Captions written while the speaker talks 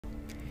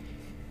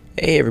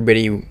Hey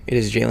everybody, it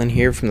is Jalen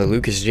here from the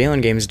Lucas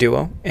Jalen Games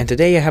duo, and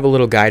today I have a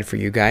little guide for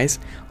you guys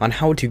on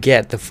how to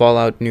get the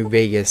Fallout New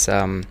Vegas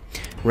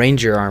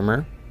Ranger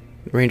armor,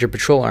 Ranger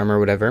Patrol armor,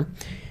 whatever.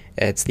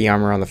 It's the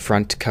armor on the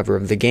front cover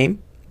of the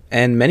game,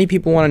 and many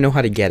people want to know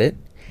how to get it,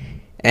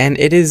 and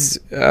it is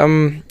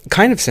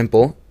kind of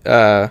simple.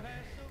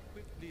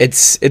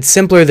 It's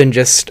simpler than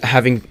just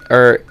having,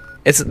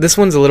 this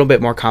one's a little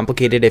bit more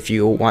complicated if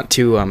you want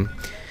to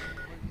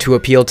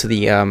appeal to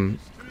the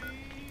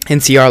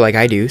NCR like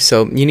I do.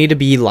 So you need to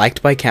be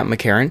liked by Camp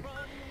McCarran,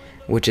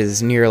 which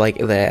is near like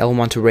the El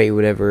Monterey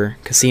whatever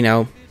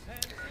casino,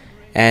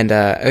 and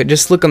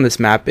just look on this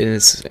map,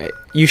 and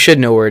you should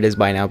know where it is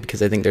by now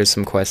because I think there's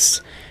some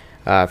quests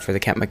for the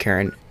Camp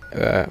McCarran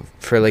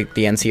for like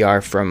the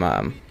NCR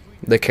from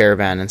the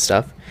caravan and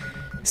stuff.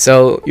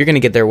 So you're gonna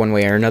get there one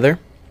way or another.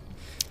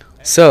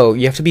 So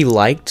you have to be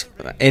liked.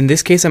 In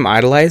this case I'm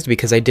idolized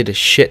because I did a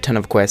shit ton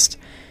of quests.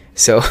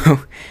 So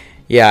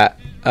yeah,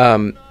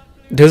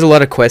 there's a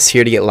lot of quests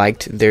here to get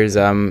liked. There's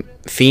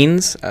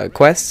fiends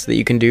quests that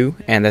you can do,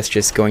 and that's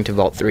just going to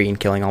Vault 3 and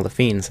killing all the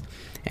fiends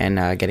and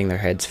getting their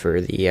heads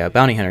for the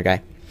bounty hunter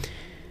guy.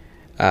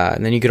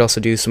 And then you could also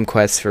do some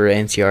quests for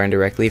NCR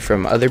indirectly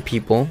from other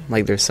people,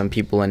 like there's some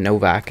people in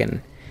Novak,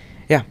 and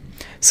yeah.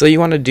 So you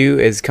want to do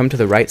is come to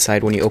the right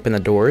side when you open the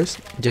doors.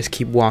 Just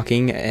keep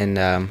walking, and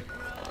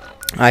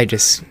I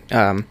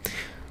don't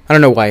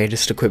know why I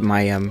just equipped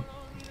my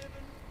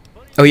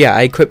oh yeah,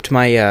 I equipped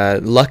my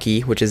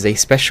Lucky, which is a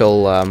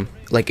special,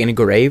 like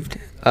engraved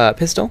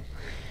pistol.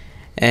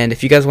 And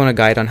if you guys want a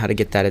guide on how to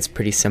get that, it's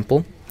pretty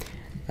simple.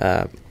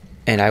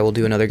 And I will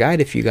do another guide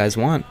if you guys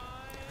want.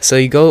 So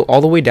you go all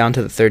the way down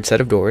to the third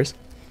set of doors.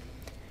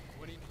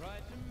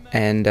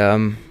 And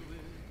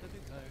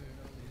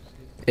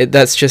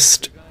that's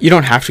just, you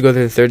don't have to go to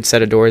the third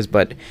set of doors,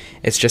 but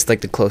it's just like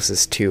the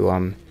closest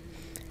to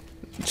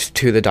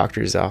the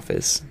doctor's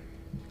office.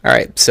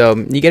 Alright, so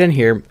you get in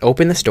here,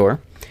 open this door.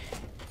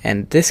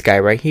 And this guy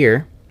right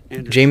here,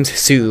 James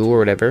Sue or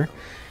whatever,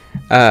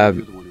 I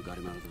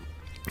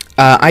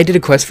did a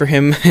quest for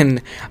him,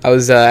 and I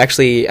was I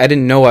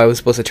didn't know I was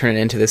supposed to turn it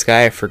into this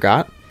guy. I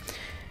forgot,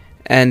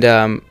 and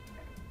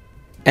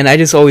I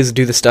just always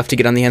do the stuff to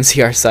get on the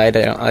NCR side.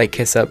 I don't like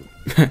kiss up.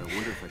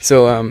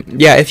 So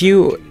yeah, if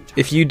you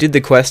did the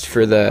quest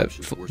for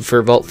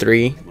Vault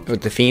 3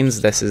 with the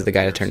fiends, this is the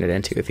guy to turn it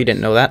into. If you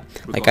didn't know that,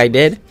 like I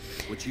did.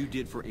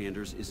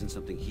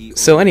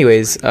 So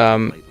anyways,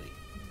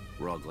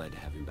 we're all glad to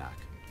have him back.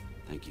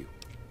 Thank you.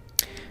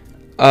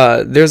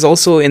 There's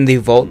also in the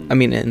vault, in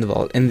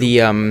the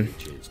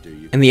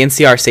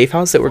NCR safe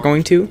house that we're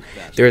going to,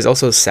 there is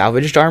also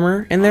salvaged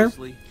armor in there,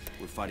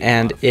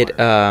 and it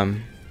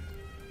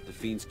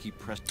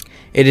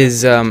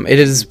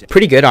is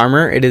pretty good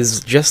armor. It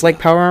is just like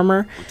power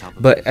armor,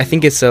 but I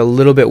think it's a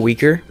little bit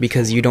weaker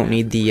because you don't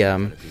need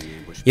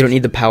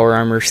the power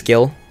armor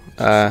skill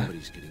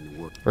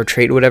or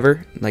trait or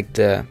whatever, like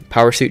the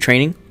power suit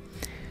training.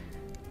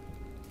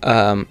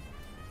 But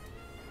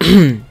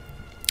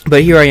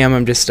here I am,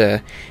 I'm just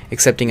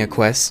accepting a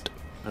quest.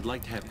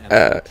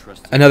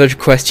 Another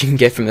quest you can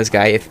get from this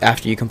guy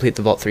after you complete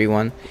the Vault 3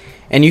 one.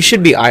 And you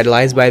should be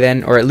idolized by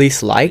then, or at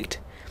least liked.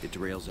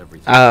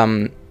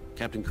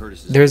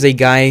 There's a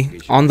guy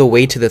on the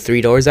way to the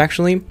 3 doors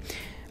actually.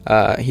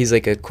 He's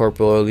like a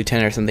corporal or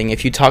lieutenant or something.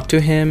 If you talk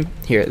to him,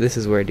 here, this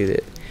is where I do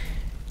it.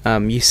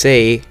 You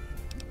say,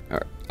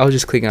 I'll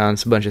just click on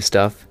a bunch of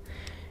stuff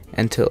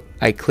until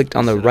I clicked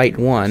on the right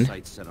one.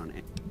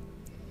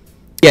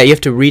 Yeah, you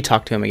have to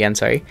re-talk to him again,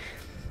 sorry.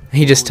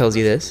 He just tells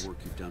you this.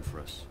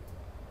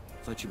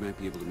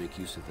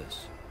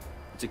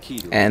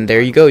 And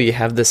there you go, you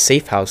have the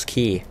safe house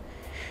key.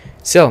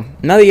 So,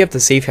 now that you have the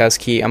safe house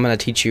key, I'm going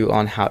to teach you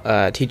on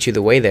how teach you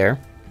the way there.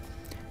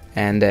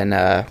 And then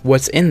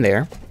what's in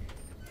there.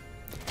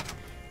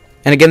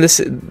 And again,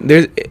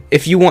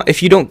 if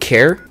you don't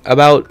care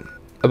about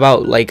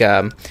like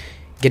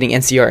getting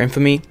NCR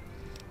infamy,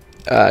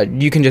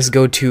 you can just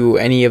go to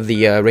any of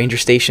the ranger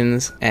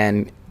stations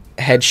and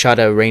headshot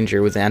a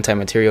ranger with an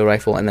anti-material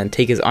rifle and then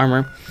take his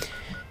armor.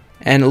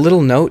 And a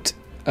little note,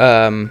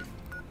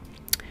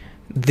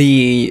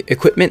 the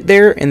equipment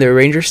there in the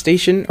ranger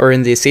station, or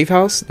in the safe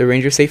house, the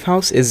ranger safe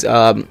house, is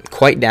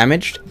quite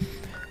damaged.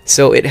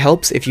 So it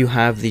helps if you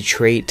have the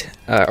trait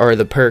or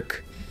the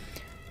perk.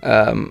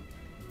 I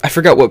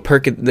forgot what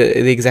perk,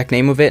 the exact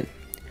name of it,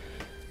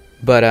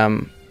 but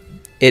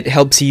it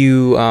helps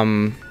you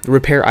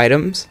repair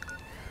items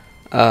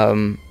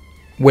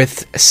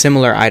with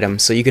similar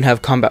items. So you can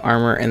have combat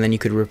armor, and then you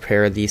could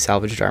repair the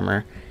salvaged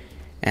armor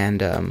and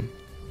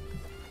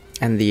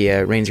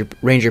the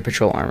Ranger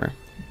Patrol armor.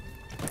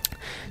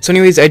 So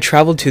anyways, I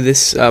traveled to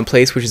this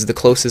place, which is the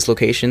closest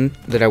location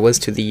that I was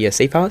to the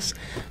safe house.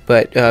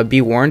 But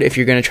be warned, if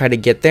you're going to try to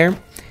get there,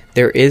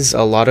 there is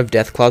a lot of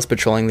Deathclaws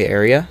patrolling the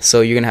area,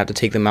 so you're going to have to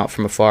take them out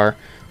from afar,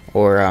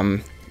 or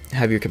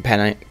have your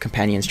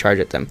companions charge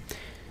at them.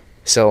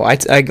 So I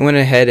went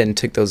ahead and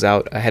took those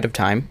out ahead of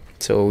time,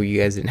 so you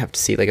guys didn't have to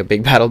see like a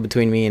big battle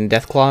between me and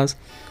Deathclaws.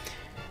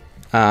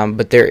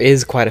 But there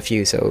is quite a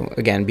few, so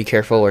again, be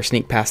careful or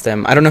sneak past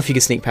them. I don't know if you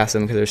can sneak past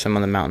them because there's some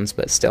on the mountains,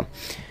 but still.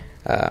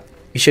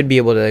 You should be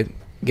able to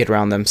get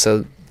around them,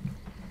 so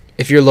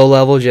if you're low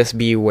level, just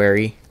be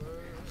wary.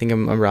 I think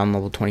I'm around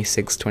level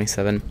 26,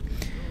 27.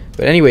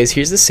 But anyways,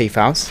 here's the safe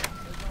house.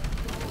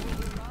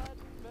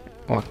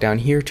 Walk down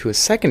here to a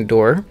second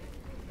door,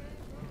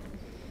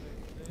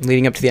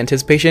 leading up to the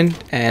anticipation,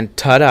 and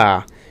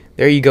ta-da!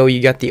 There you go,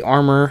 you got the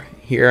armor.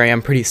 Here I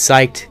am, pretty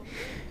psyched.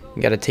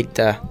 You gotta take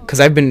because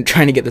I've been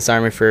trying to get this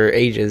armor for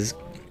ages.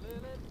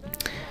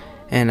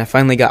 And I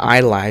finally got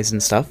idolized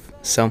and stuff,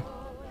 so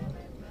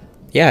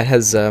yeah, it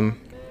has an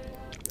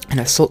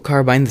assault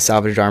carbine, the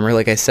salvaged armor,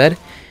 like I said,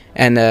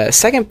 and a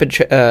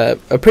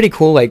pretty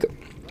cool, like,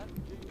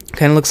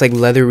 kind of looks like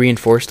leather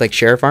reinforced, like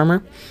sheriff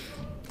armor,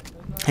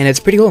 and it's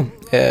pretty cool.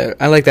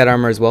 I like that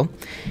armor as well.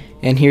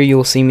 And here you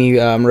will see me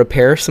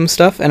repair some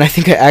stuff, and I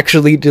think I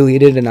actually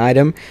deleted an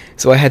item,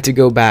 so I had to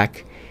go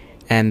back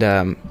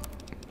and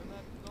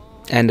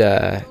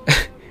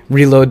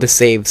reload the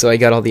save, so I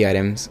got all the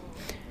items.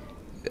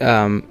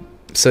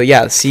 So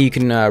yeah, see, you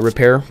can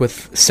repair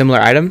with similar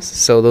items.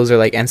 So those are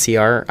like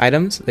NCR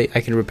items that I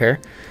can repair.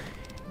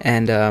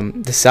 And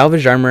the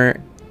salvaged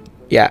armor,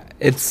 yeah,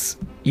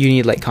 you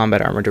need like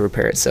combat armor to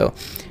repair it. So,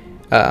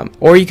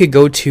 or you could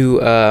go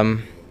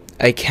to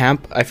a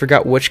camp. I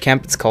forgot which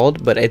camp it's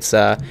called, but it's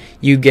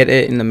you get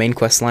it in the main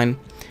quest line.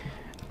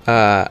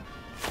 And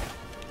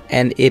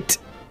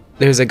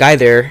there's a guy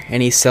there,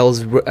 and he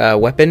sells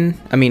weapon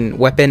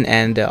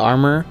and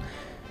armor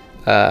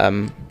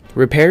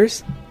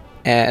repairs.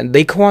 And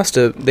they cost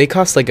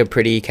like a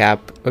pretty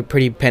cap. They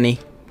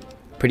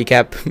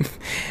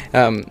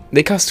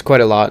cost quite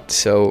a lot,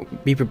 so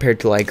be prepared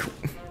to like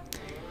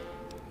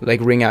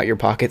wring out your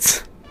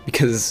pockets,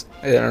 because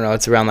I don't know,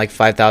 it's around like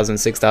 5,000,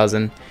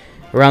 6,000,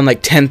 around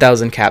like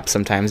 10,000 caps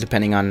sometimes,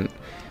 depending on.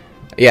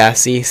 Yeah,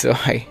 see, so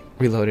I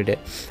reloaded it,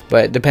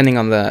 but depending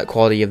on the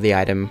quality of the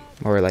item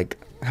or like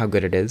how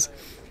good it is.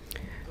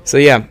 So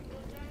yeah,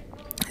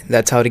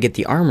 that's how to get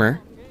the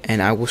armor. And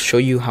I will show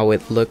you how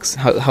it looks,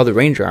 how the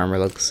ranger armor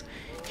looks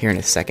here in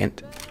a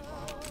second.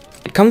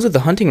 It comes with a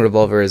hunting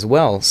revolver as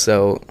well,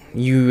 so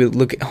you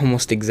look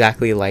almost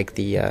exactly like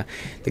the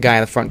guy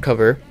on the front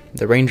cover,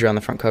 the ranger on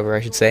the front cover,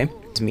 I should say.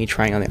 It's me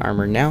trying on the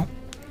armor now,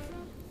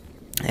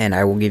 and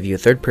I will give you a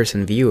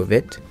third-person view of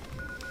it.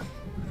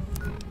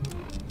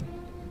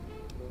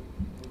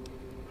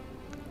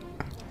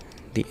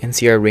 The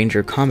NCR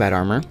Ranger combat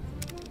armor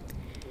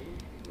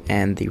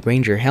and the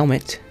ranger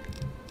helmet.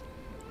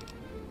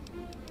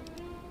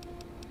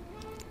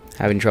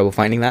 Having trouble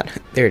finding that.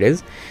 There it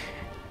is.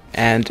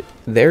 And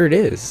there it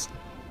is.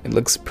 It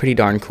looks pretty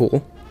darn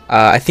cool.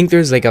 I think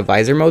there's like a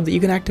visor mode that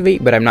you can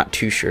activate, but I'm not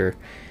too sure.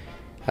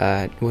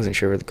 Wasn't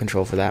sure of the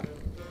control for that.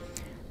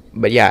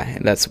 But yeah,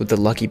 that's with the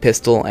lucky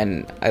pistol,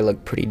 and I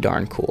look pretty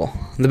darn cool.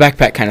 The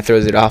backpack kind of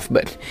throws it off,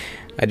 but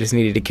I just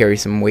needed to carry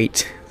some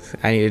weight.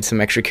 I needed some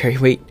extra carry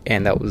weight,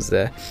 and that was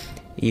the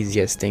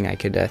easiest thing I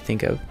could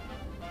think of.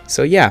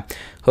 So yeah,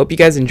 hope you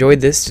guys enjoyed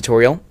this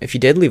tutorial. If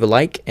you did, leave a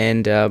like,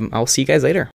 and I'll see you guys later.